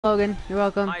Logan, you're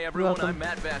welcome. Hi everyone, I'm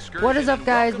Matt Vasquez. What is up,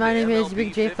 guys? My name is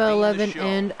Big JFL11,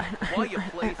 and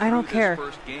I don't care.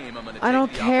 I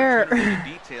don't care.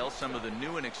 I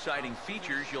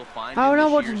don't know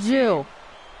what to do.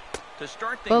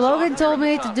 But Logan told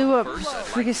me to do a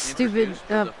freaking stupid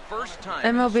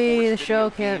MLB The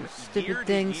Show camp stupid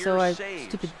thing, so I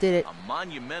stupid did it.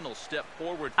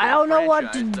 I don't know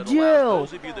what to do.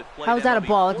 How is that a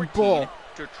ball? It's a bull.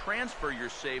 To transfer your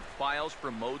saved files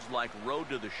from modes like Road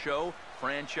to the Show,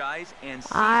 Franchise, and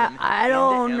Season I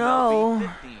don't know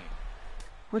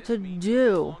what to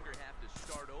do.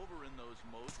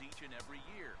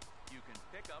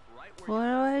 What do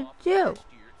I do?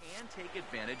 And take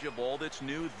advantage of all that's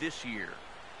new this year.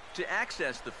 To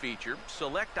access the feature,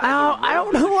 select I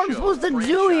don't know what I'm supposed to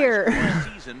do here.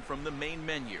 Season from the main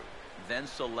menu. Then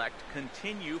select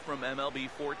Continue from MLB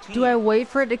 14. Do I wait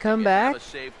for it to come back? Have a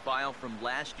saved file from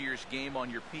last year's game on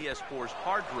your PS4's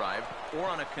hard drive or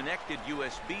on a connected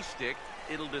USB stick.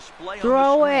 It'll display Throw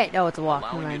on the screen, it. No, it's a walk.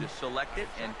 allowing you to select it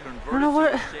and convert I don't know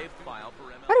it to what. a saved file for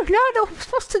MLB. I do not know what I'm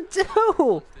supposed to do. This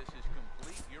is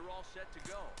complete. You're all set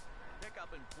to go. Pick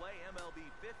up and play MLB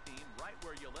 15 right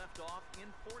where you left off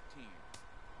in 14.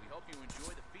 We hope you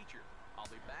enjoy the feature. I'll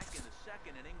be back in the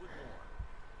second inning with more.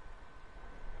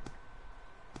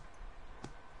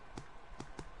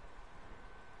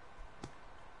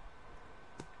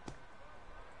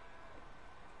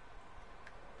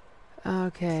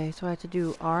 Okay, so I have to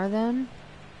do R then?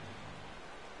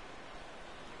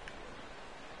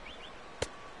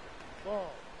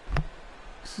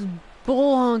 This is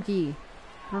bull honky.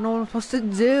 I don't know what I'm supposed to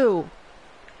do.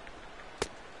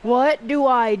 What do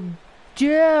I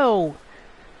do? Oh,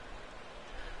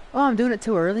 I'm doing it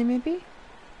too early, maybe?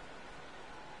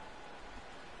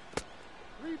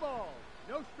 3 balls,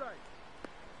 no strike.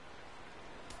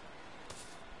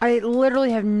 I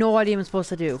literally have no idea what I'm supposed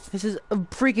to do. This is a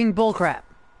freaking bullcrap.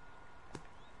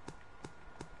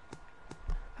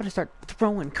 How to start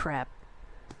throwing crap.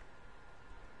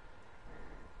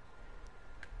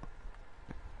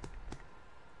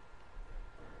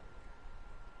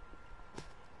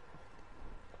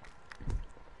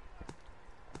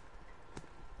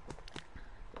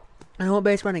 I know what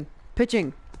base running.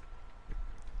 Pitching.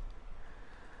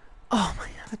 Oh my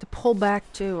god, I have to pull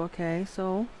back too. Okay,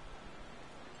 so.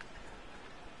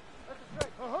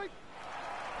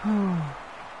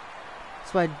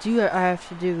 So I have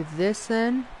to do this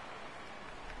then.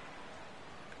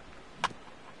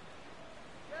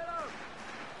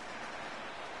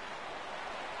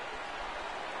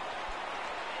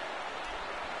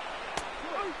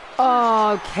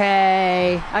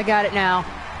 Okay, I got it now.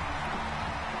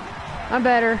 I'm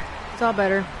better. It's all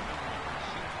better.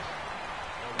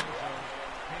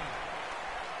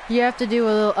 You have to do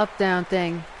a little up-down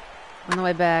thing on the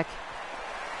way back.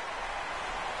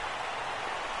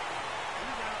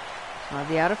 I'll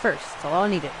be out at first. That's all I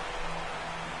needed.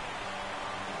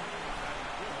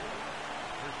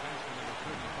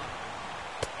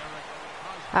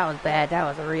 That was bad. That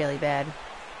was really bad.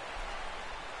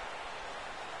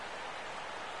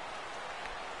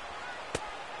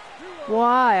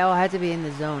 Why? Oh, I had to be in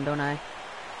the zone, don't I?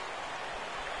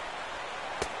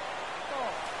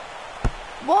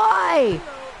 Why?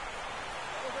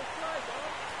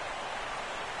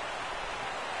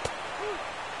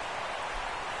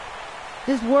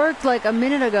 This worked like a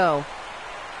minute ago.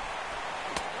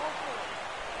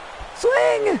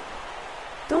 Swing!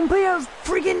 Don't be a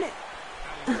freaking...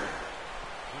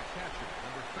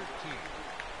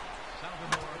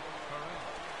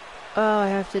 Oh, I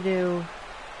have to do...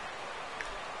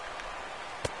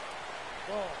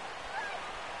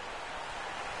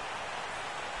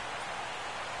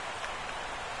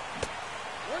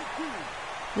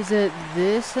 Is it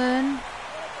this then?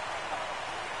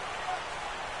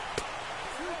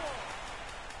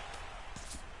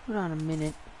 Hold on a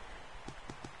minute.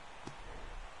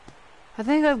 I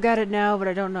think I've got it now, but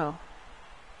I don't know.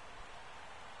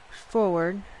 Push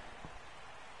forward.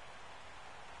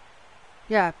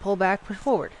 Yeah, pull back, push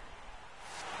forward.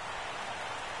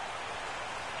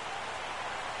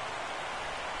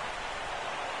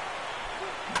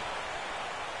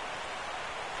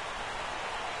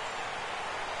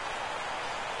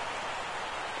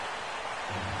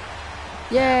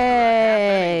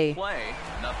 Yay! Play.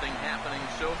 Nothing happening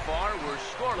so far. We're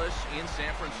scoreless in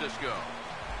San Francisco.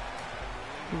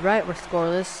 Right, we're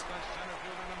scoreless.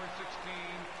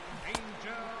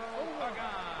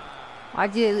 I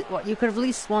did. Well, you could have at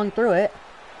least swung through it.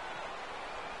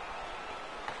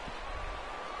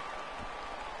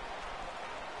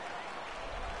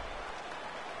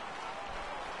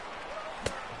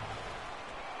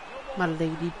 My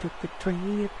lady took a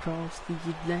train across the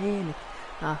Atlantic.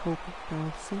 I hope it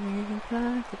don't sink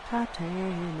like the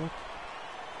Titanic.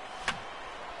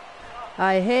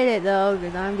 I hit it though,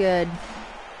 because I'm good.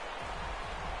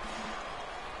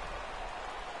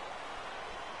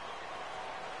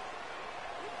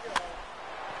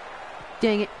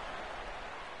 Dang it.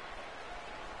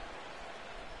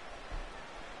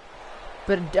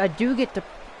 But I do get to...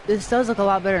 This does look a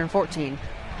lot better than 14.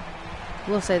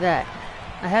 We'll say that.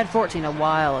 I had 14 a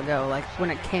while ago, like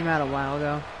when it came out a while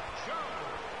ago.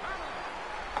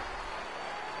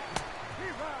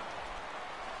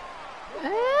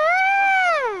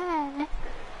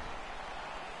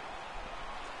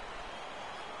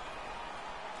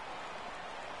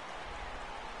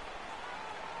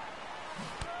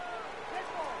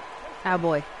 Ah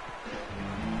boy.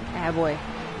 Ah boy.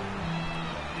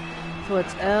 So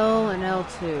it's L and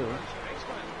L2.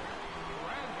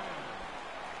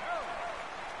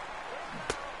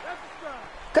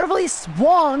 Could have at least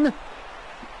swung!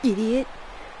 Idiot.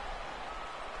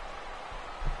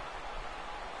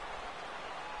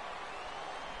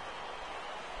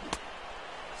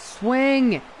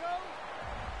 Swing!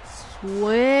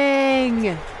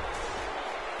 Swing!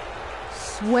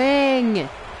 Swing!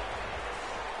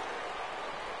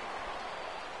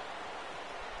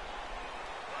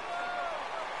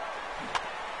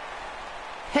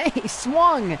 Hey,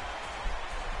 swung!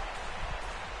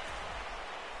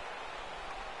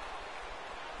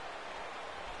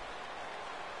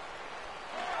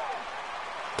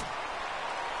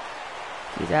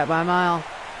 He's out by a mile.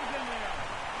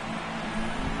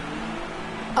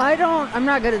 I'm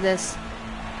not good at this.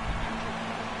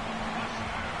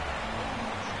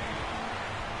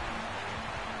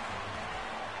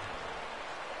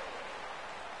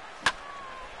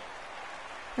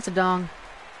 That's a dong.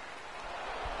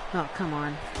 Oh, come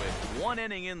on. With one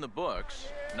inning in the books,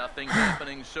 nothing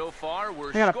happening so far. We're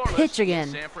I gotta scoreless pitch again.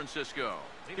 in San Francisco.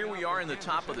 Here we are in the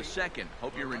top of the second.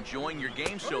 Hope you're enjoying your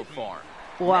game so far.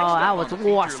 Wow, that was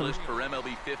awesome. For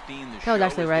MLB 15, That was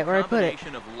actually right where I put it.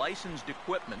 Of licensed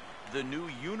equipment, the new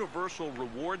universal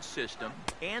reward system,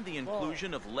 and the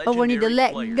inclusion of legendary we need to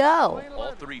let players. go.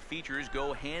 All three features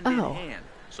go hand in hand.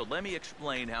 So let me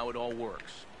explain how it all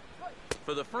works.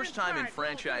 For the first time in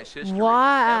franchise history,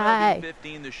 Why? MLB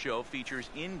 15 The Show features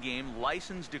in-game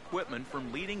licensed equipment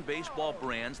from leading baseball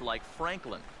brands like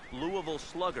Franklin, Louisville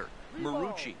Slugger,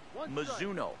 Marucci,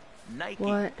 Mizuno,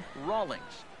 Nike,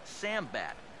 Rawlings,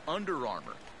 Sambat, Under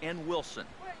Armour, and Wilson.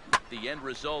 The end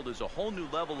result is a whole new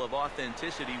level of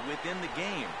authenticity within the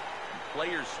game.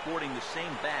 Players sporting the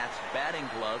same bats, batting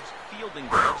gloves, fielding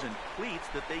gloves, and cleats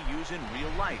that they use in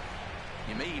real life.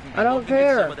 You may even be looking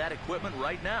at some of that equipment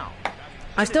right now.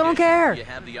 I still don't care. You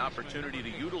have the opportunity to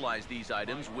utilize these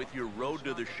items with your Road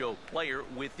to the Show player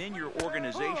within your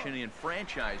organization in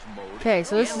franchise mode. Okay,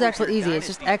 so this is actually easy. It's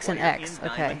just X and X.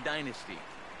 Okay. Dynasty.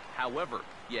 However,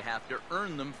 you have to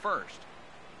earn them first.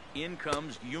 In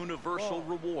comes Universal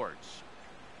Rewards.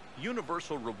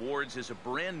 Universal Rewards is a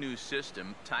brand new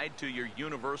system tied to your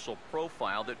Universal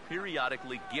profile that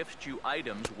periodically gifts you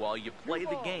items while you play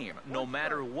the game, no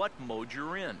matter what mode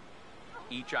you're in.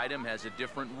 Each item has a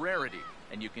different rarity,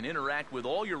 and you can interact with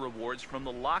all your rewards from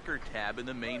the Locker tab in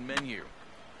the main menu.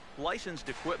 Licensed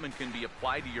equipment can be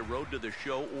applied to your Road to the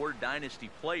Show or Dynasty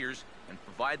players and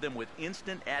provide them with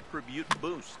instant attribute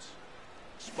boosts.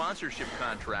 Sponsorship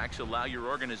contracts allow your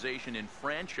organization in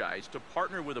franchise to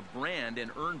partner with a brand and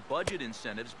earn budget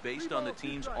incentives based on the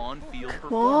team's on-field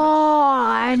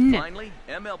performance. And finally,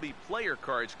 MLB player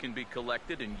cards can be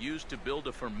collected and used to build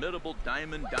a formidable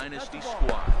Diamond Dynasty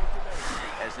squad.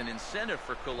 As an incentive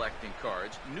for collecting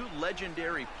cards, new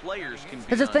legendary players can be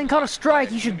There's a thing called a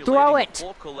strike. You should throw it.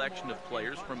 Full collection of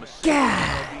players from a single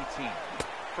MLB team.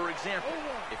 For example,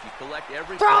 if you collect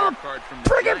every player card from the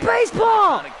Giants,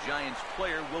 baseball! the Giants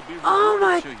player will be rewarded. Oh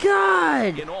my to you.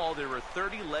 God! In all, there are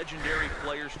 30 legendary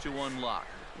players to unlock,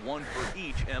 one for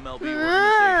each MLB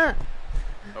organization.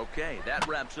 Okay, that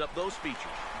wraps up those features.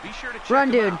 Be sure to check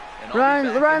Run, them dude. out, and I'll be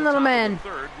back Run, in the little top man. of the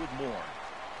third with more.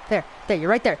 There, you're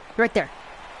right there. You're right there.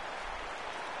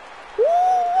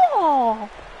 Woo!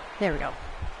 There we go.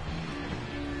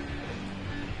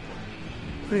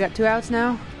 We got 2 outs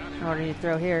now. I need to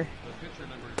throw here.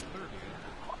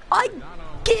 I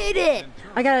get it!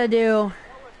 I gotta do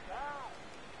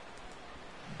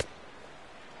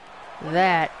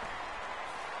that.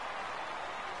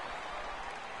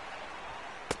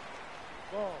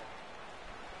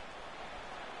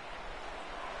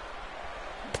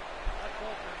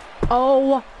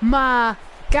 Oh my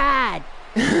God!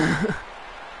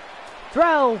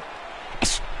 Throw!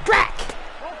 Strike!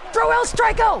 Throw El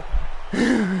Strico!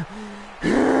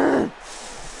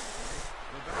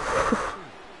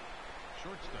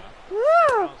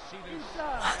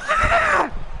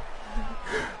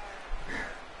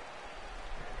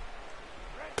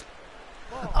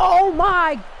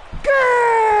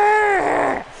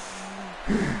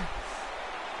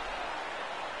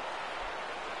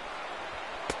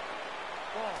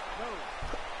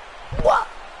 What?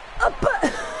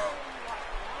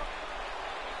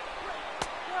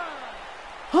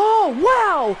 Oh,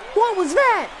 wow! What was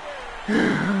that?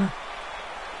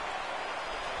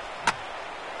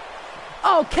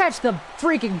 Oh, catch the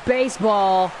freaking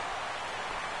baseball.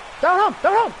 Don't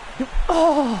home.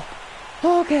 Oh,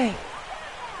 okay.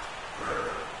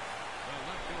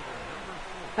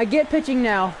 I get pitching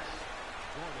now.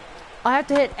 I have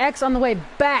to hit X on the way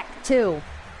back, too.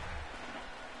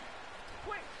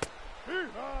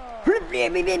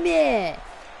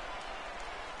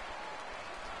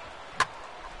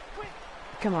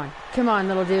 Come on,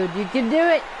 little dude. You can do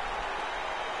it.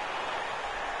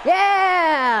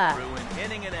 Yeah! Through an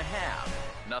inning and a half.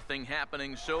 Nothing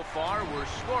happening so far. We're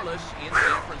scoreless in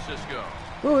San Francisco.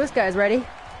 Ooh, this guy's ready.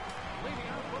 Leading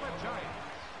out for the Giants.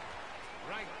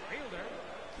 Right fielder,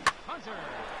 Hunter.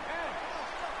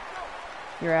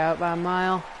 You're out by a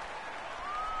mile.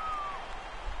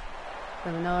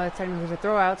 Even though it's technically for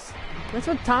throwouts. That's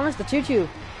what Thomas the Choo-Choo,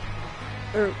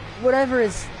 or whatever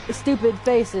his stupid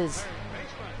face is.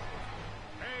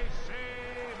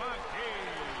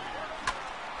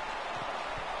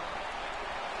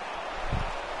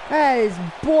 That is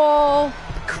ball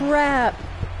crap.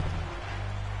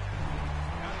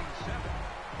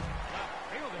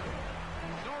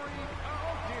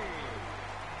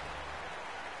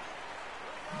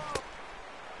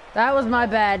 That was my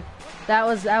bad. That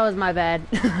was my bad.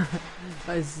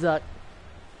 I suck.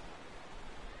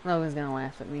 Logan's gonna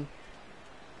laugh at me.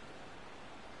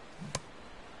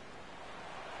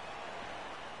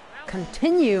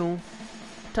 Continue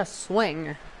to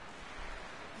swing.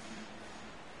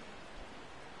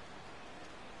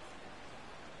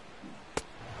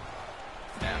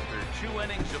 After 2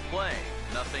 innings of play,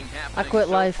 nothing happening I quit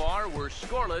so life. far. We're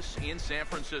scoreless in San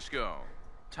Francisco.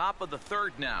 Top of the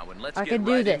third now, and let's I get can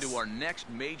do right this. into our next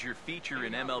major feature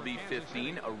in MLB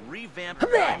 15, a revamped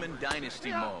Diamond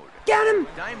Dynasty mode. Get him!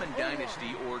 Diamond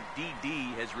Dynasty, or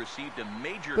DD, has received a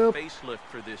major Boop. facelift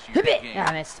for this year's game, Yeah,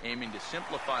 I missed. aiming to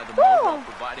simplify the mode while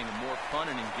providing a more fun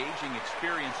and engaging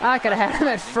experience. I could have had him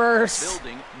at customizing, first.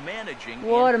 Building, managing,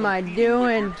 What and am I competing with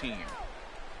your doing? team.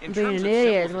 In Being terms an of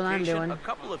idiot is what I'm simplification, doing. a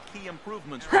couple of key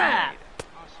improvements were Ha! made.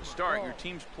 To start, your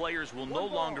team's players will no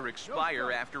longer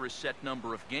expire after a set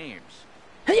number of games.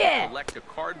 Yeah! Select a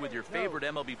card with your favorite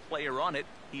MLB player on it.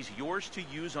 He's yours to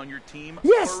use on your team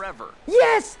Yes! forever.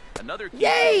 Yes! Another key Yay!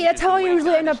 change That's is the how I way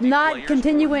usually end up Dynasty not players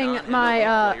continuing or non-MLB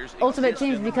my players ultimate exist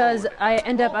teams in the because mode. I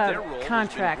end up Their out role has of been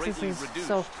contracts. This greatly is reduced.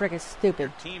 so freaking stupid.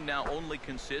 Your team now only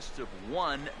consists of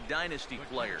one Dynasty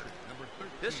player.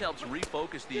 This helps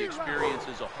refocus the experience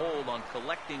as a whole on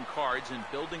collecting cards and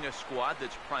building a squad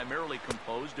that's primarily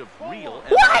composed of real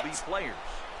What? MLB players.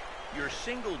 Your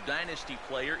single Dynasty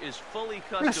player is fully I'm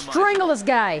gonna customizable. strangle this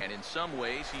guy. And in some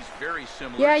ways, he's very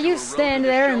similar Yeah, to you a stand road to the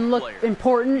there show and look player.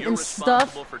 important You're and stuff.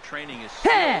 responsible for training his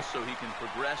Heh! skills so he can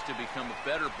progress to become a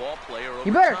better ball player over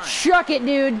You better time. chuck it,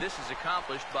 dude. This is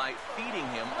accomplished by feeding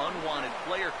him unwanted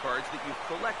player cards that you've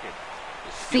collected.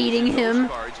 The skills Feeding in those him.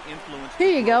 cards influence Here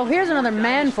the you go. growth of Here's your another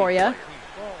man Dynasty for ya. player.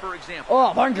 For example,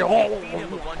 Oh, thank you. if you feed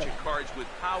him a bunch of cards with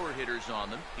power hitters on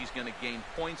them, he's going to gain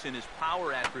points in his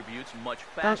power attributes much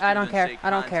faster I don't than, care. say, I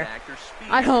don't care. contact or speed.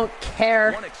 I don't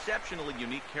care. One exceptionally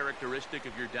unique characteristic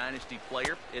of your Dynasty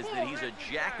player is that he's a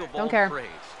jack of all Don't care. trades.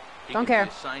 He Don't can care. be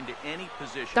assigned to any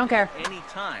position Don't care. at any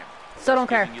time. Still don't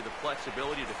care. Giving you the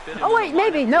flexibility to fit Oh, into wait, the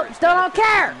maybe. lineup Nope, where it still don't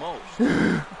benefits you care.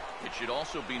 most. It should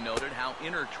also be noted how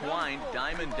intertwined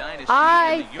Diamond Dynasty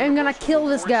I and the am gonna Universal kill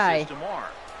this Reward guy. system are.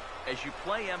 As you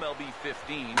play MLB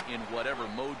 15 in whatever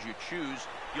mode you choose,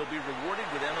 you'll be rewarded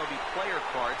with MLB player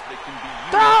cards that can be used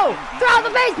Throw! in Throw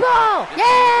the baseball! This means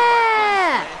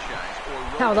Yeah! by playing franchise or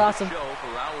That was rotating awesome. show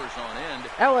for hours on end.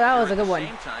 That was You're a good at one. the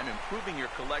same time improving your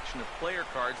collection of player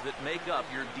cards that make up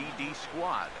your DD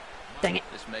squad. Dang it.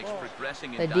 This makes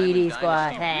progressing in The Diamond DD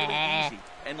squad. Dynasty really easy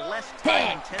and less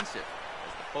time intensive,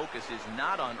 as the focus is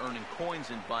not on earning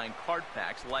coins and buying card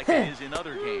packs like it is in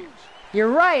other games. You're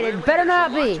right. Clearly, It better there's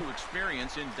not a lot be. to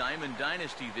experience in Diamond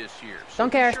Dynasty this year. So Don't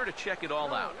care. Be sure to check it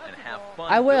all out and have fun.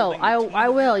 I will. building the team I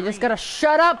of will. your You just dreams. gotta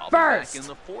shut up I'll be back first. in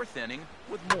the 4th inning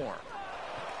with more.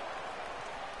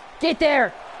 Get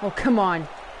there. Oh, come on.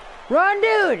 Run,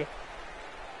 dude.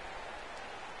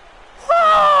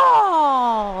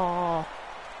 Oh!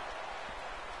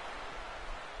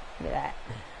 Look at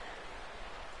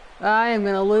that. I am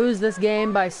gonna lose this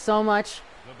game by so much.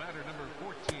 The batter number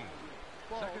 14.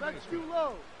 That's too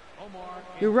low. Omar.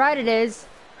 You're right, it is.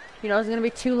 You know it's gonna be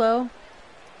too low.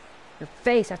 Your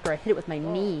face after I hit it with my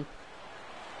knee.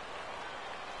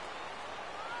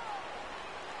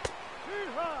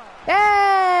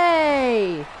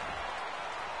 Hey!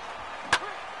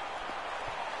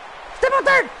 on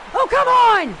third! Oh, come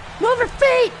on! Move your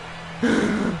feet!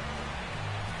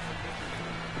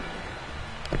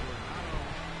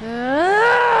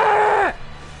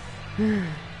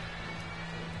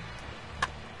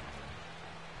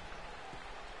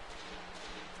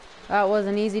 That was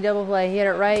an easy double play. He hit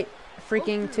it right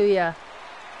freaking to ya.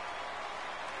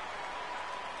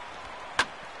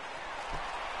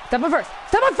 Step on first!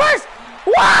 Step on first!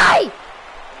 Why?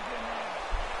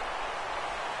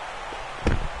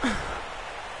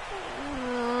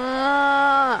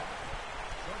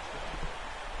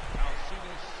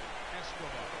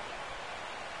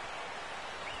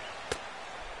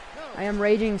 I am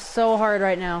raging so hard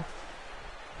right now.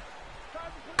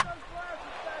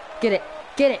 Get it.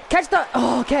 Get it. Catch the...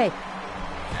 Oh, okay.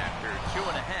 After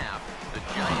 2.5, the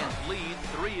Giants lead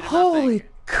 3-0. Holy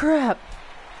crap.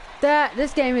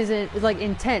 This game is like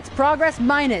intense. Progress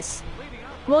minus.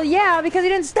 Well, yeah, because he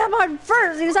didn't step on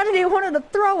first. He decided he wanted to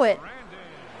throw it.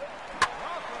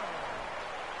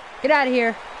 Get out of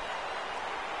here.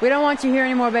 We don't want you here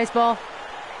anymore, baseball.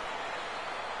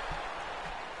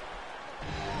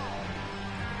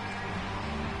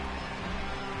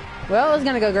 Well, it was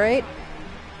gonna go great.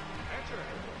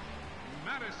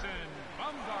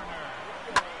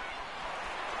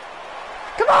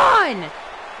 Come on!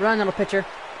 Run, little pitcher.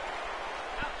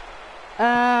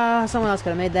 Someone else could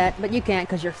have made that, but you can't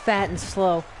because you're fat and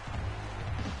slow.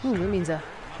 Ooh, that means a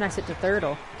nice hit to third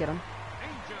will get him.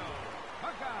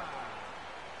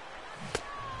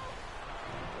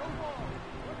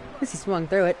 At least he swung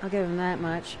through it. I'll give him that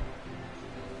much.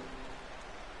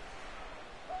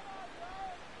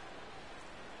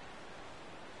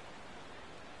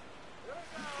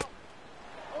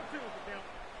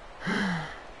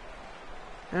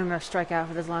 I'm gonna strike out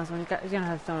for this last one. He's gonna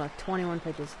have thrown like 21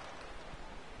 pitches.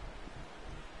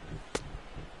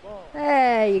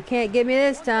 Hey, you can't get me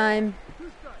this time.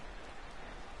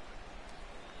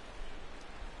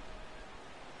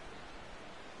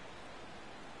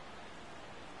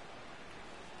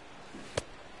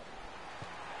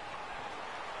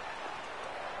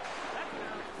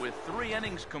 With 3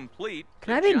 innings complete,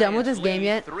 can I be done with this game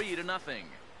yet? 3-0.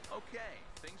 Okay,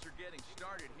 things are getting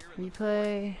started here. You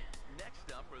play.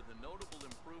 Next up are the notable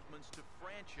improvements to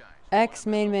franchise. X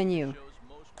main menu.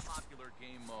 Most popular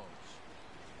game modes.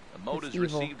 The mode has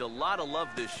received a lot of love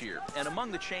this year, and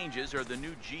among the changes are the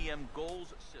new GM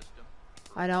goals system.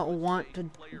 I don't want to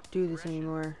do this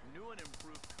anymore. New and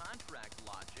improved contract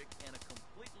logic and a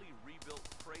completely rebuilt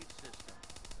trade system.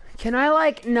 Can I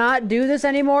like not do this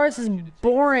anymore? This is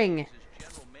boring.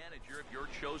 General manager of your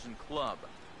chosen club.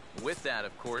 With that,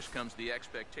 of course, comes the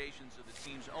expectations of the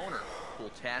team's owner, who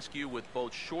will task you with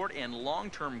both short and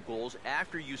long-term goals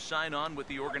after you sign on with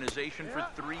the organization for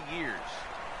 3 years.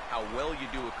 How well you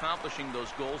do accomplishing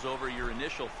those goals over your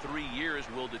initial 3 years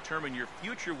will determine your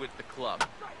future with the club,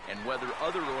 and whether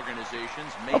other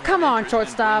organizations may have come on, interest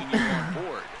shortstop. in bringing you on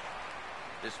board.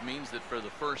 This means that for the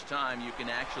first time, you can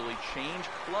actually change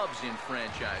clubs in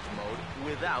franchise mode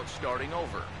without starting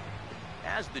over.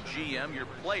 As the GM, your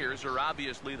players are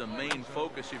obviously the main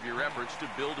focus of your efforts to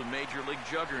build a major league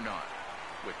juggernaut.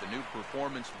 With the new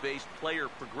performance-based player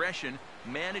progression,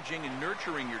 managing and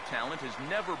nurturing your talent has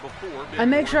never before been. I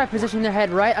make sure I position their head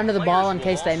right under the ball in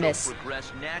case they miss. Players will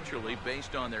also progress naturally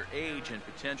based on their age and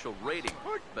potential rating,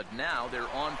 but now their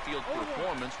on-field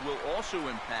performance will also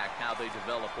impact how they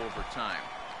develop over time.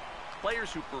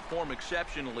 Players who perform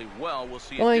exceptionally well will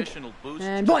see additional boosts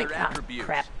to their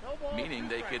attributes, meaning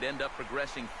they could end up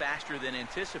progressing faster than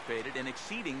anticipated and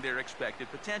exceeding their expected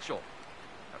potential.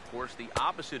 Of course, the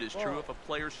opposite is true if a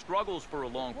player struggles for a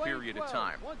long period of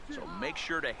time, so make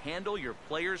sure to handle your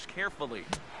players carefully.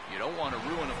 You don't want to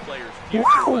ruin a player's future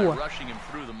by rushing him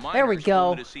through the minors, there we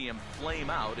go, to see him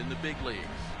flame out in the big leagues.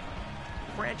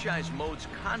 Franchise mode's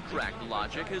contract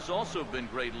logic has also been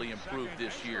greatly improved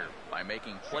this year by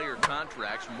making player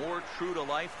contracts more true to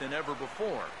life than ever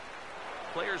before.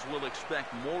 Players will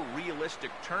expect more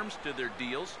realistic terms to their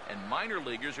deals, and minor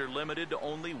leaguers are limited to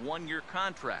only one-year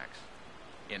contracts.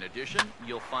 In addition,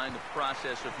 you'll find the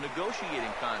process of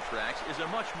negotiating contracts is a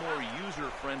much more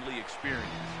user-friendly experience.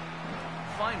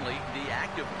 Finally, the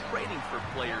act of trading for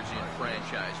players in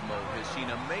franchise mode has seen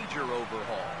a major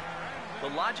overhaul. The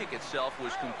logic itself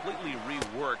was completely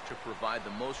reworked to provide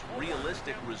the most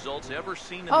realistic results ever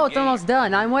seen in the game. Oh, it's almost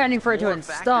done. I'm waiting for it to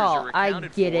install. I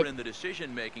get it. In the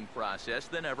decision-making process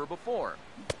than ever before.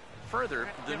 Further,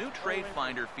 the new Trade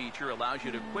Finder feature allows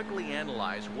you to quickly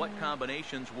analyze what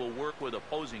combinations will work with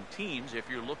opposing teams if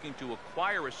you're looking to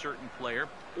acquire a certain player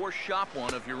or shop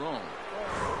one of your own.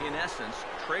 In essence,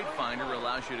 Trade Finder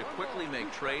allows you to quickly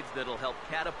make trades that'll help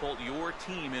catapult your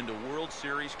team into World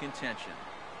Series contention.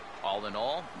 All in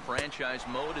all, franchise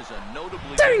mode is a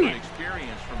notably different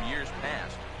experience from years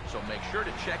past, so make sure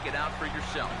to check it out for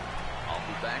yourself. I'll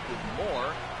be back with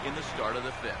more in the start of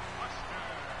the 5th.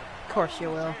 Of course you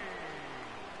will.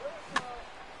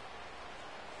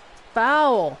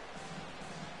 Foul.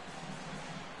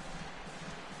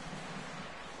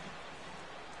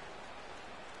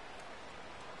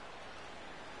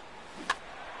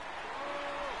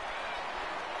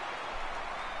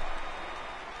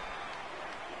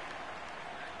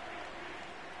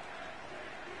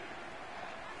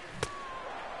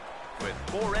 With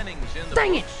 4 innings in the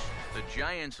Dang books, it. the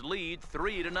Giants lead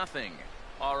 3-0.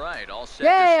 All right, all set Yay,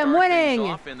 to start I'm winning. things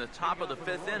off in the top of the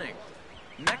 5th inning.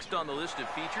 Next on the list of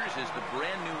features is the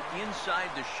brand new Inside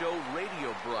the Show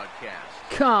radio broadcast.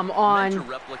 Come Meant on. to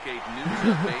replicate news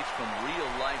updates from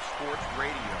real-life sports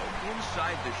radio,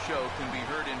 Inside the Show can be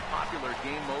heard in popular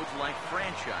game modes like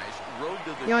Franchise, Road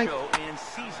to the Yoink. Show, and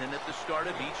Season at the start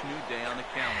of each new day on the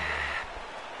calendar.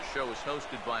 The show is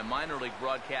hosted by minor league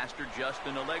broadcaster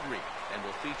Justin Allegri and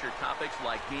will feature topics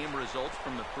like game results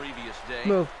from the previous day,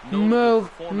 notable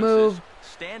performances,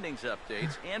 standings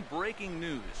updates, and breaking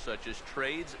news such as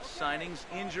trades, signings,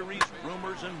 injuries,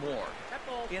 rumors, and more.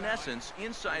 In essence,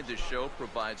 Inside the Show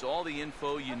provides all the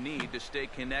info you need to stay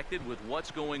connected with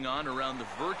what's going on around the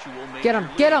virtual major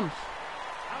leagues. Get him.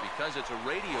 Because it's a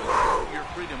radio show, you're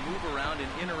free to move around and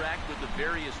interact with the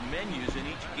various menus in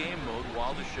each game mode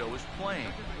while the show is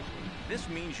playing. This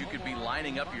means you could be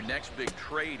lining up your next big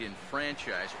trade in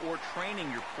Franchise or training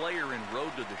your player in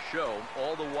Road to the Show,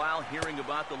 all the while hearing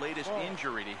about the latest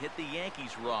injury to hit the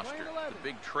Yankees roster, the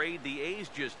big trade the A's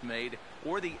just made,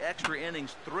 or the extra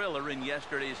innings thriller in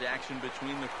yesterday's action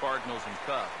between the Cardinals and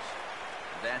Cubs.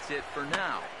 That's it for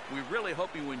now. We really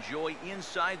hope you enjoy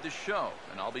Inside the Show,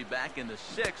 and I'll be back in the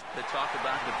 6th to talk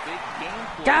about the big game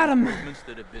improvements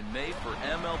that have been made for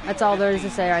MLB. That's all there is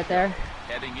to say right there.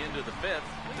 Heading into the 5th,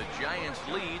 the Giants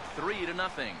lead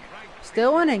 3-0.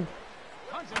 Still winning.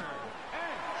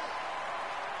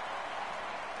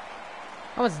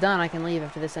 Oh, it's done. I can leave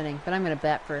after this inning, but I'm going to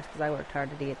bat first because I worked hard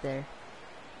to get there.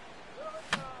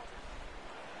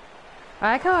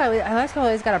 I like how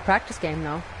he's got a practice game,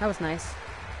 though. That was nice.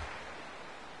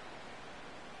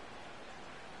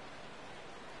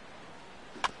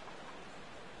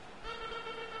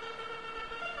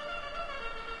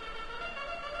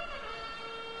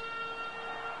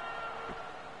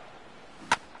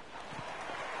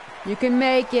 You can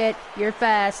make it. You're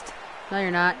fast. No, you're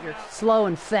not. You're slow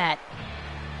and fat.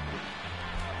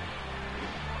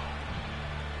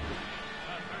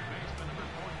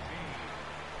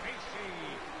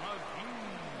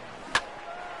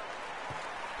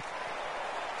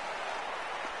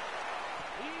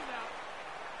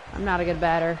 I'm not a good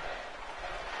batter.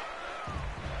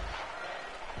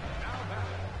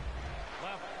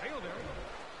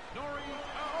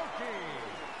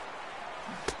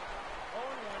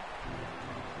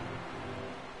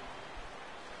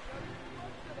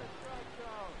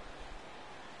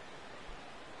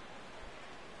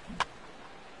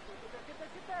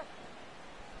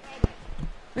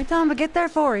 What are you telling him to get there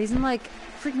for? He's in like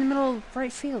freaking the middle of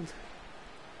right field.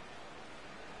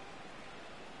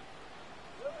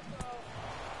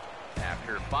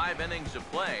 After 5 innings of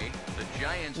play, the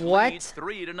Giants What? lead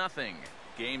 3-0.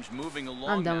 Game's moving along.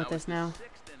 I'm done with this now. The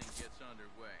 6th inning gets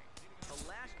underway. The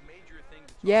last major thing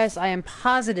to Yes, I am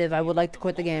positive I would like to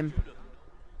quit the game.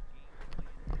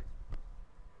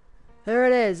 There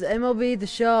it is, MLB The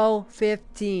Show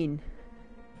 15.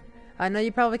 I know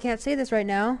you probably can't see this right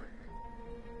now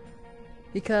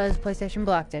because PlayStation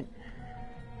blocked it.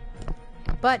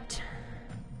 But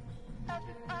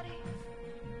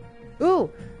ooh!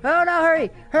 Oh no,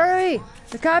 hurry! Hurry!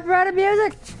 The copyrighted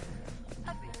music!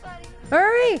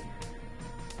 Hurry!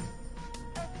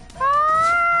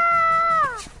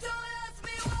 Ah!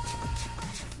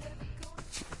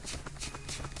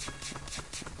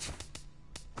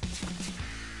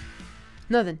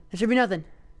 Nothing. There should be nothing.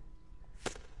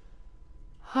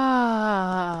 Ah.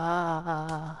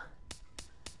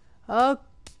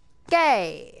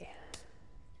 Okay.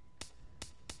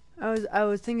 I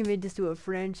was thinking maybe just do a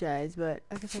franchise, but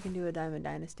I guess I can do a Diamond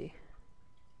Dynasty.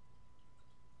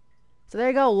 So there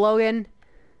you go, Logan.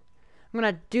 I'm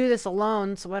gonna do this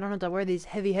alone, so I don't have to wear these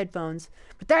heavy headphones.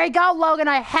 But there you go, Logan.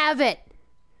 I have it.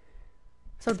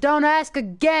 So don't ask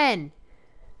again.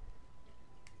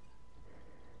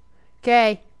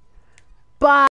 Okay. Bye.